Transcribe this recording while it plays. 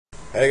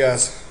Hey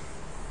guys,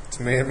 it's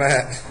me and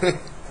Matt.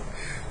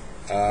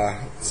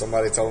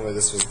 Somebody told me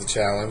this was the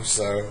challenge,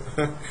 so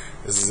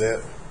this is it.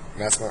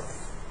 Matt's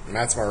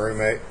my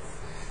roommate,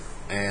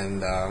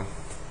 and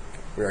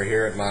we are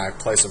here at my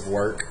place of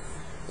work,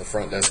 the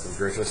front desk of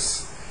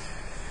Griffiths.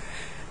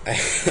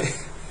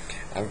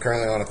 I'm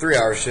currently on a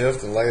 3-hour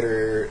shift, and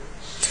later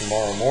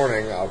tomorrow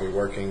morning I'll be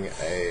working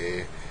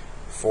a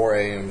 4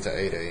 a.m. to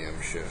 8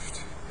 a.m.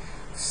 shift.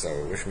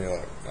 So wish me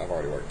luck. I've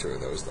already worked 2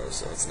 of those though,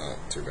 so it's not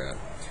too bad.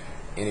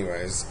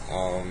 Anyways,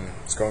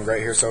 it's going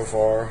great here so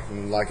far.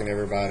 I'm liking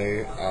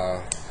everybody.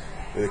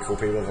 Really cool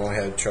people. I've only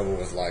had trouble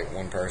with like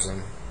one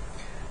person,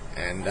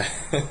 and I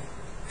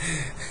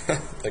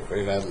think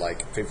we've had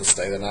like people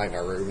stay the night in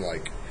our room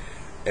like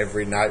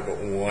every night but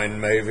one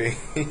maybe.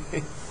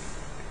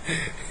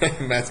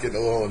 Matt's getting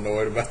a little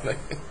annoyed about it.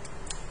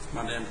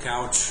 My damn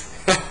couch.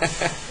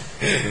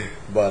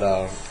 But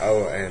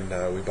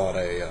we bought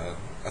a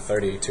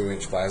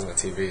 32-inch plasma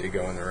TV to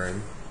go in the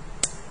room.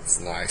 It's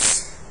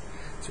nice.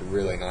 It's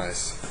really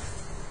nice.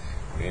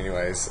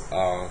 Anyways,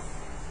 other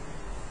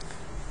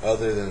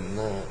than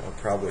that, I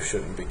probably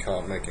shouldn't be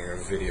caught making a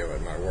video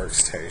at my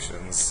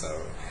workstation,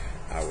 so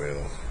I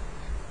will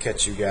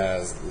catch you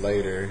guys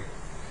later.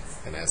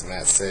 And as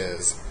Matt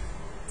says,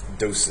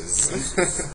 deuces.